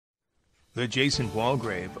The Jason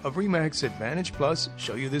Walgrave of RE Advantage Plus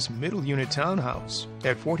show you this middle unit townhouse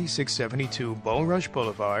at 4672 Bulrush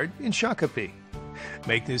Boulevard in Shakopee.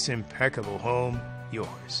 Make this impeccable home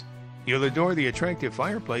yours. You'll adore the attractive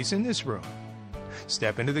fireplace in this room.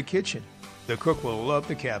 Step into the kitchen. The cook will love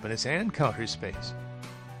the cabinets and counter space.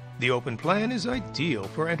 The open plan is ideal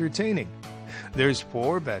for entertaining. There's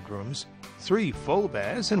 4 bedrooms, 3 full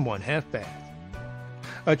baths, and 1 half bath.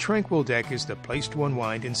 A tranquil deck is the place to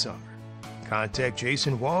unwind in summer. Contact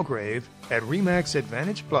Jason Walgrave at RE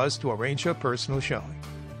Advantage Plus to arrange a personal showing.